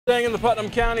Staying in the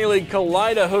Putnam County League,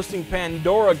 Kalida hosting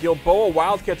Pandora-Gilboa.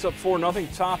 Wildcats up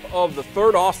 4-0, top of the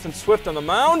third. Austin Swift on the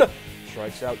mound.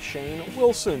 Strikes out Shane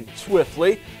Wilson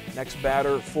swiftly. Next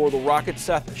batter for the Rockets,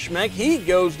 Seth Schmeck. He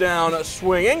goes down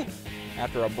swinging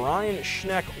after a Brian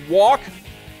Schneck walk.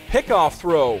 Pickoff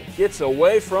throw gets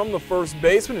away from the first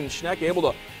baseman, and Schneck able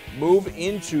to move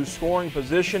into scoring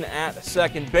position at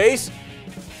second base.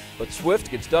 But Swift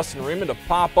gets Dustin Raymond to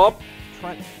pop up.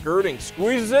 Trent Girding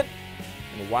squeezes it,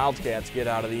 and the Wildcats get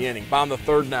out of the inning. Bottom of the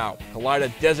third now.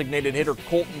 Kalida designated hitter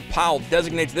Colton Powell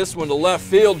designates this one to left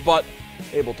field, but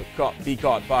able to be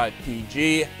caught by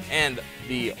PG. And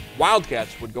the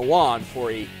Wildcats would go on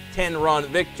for a 10-run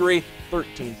victory,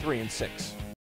 13-3-6.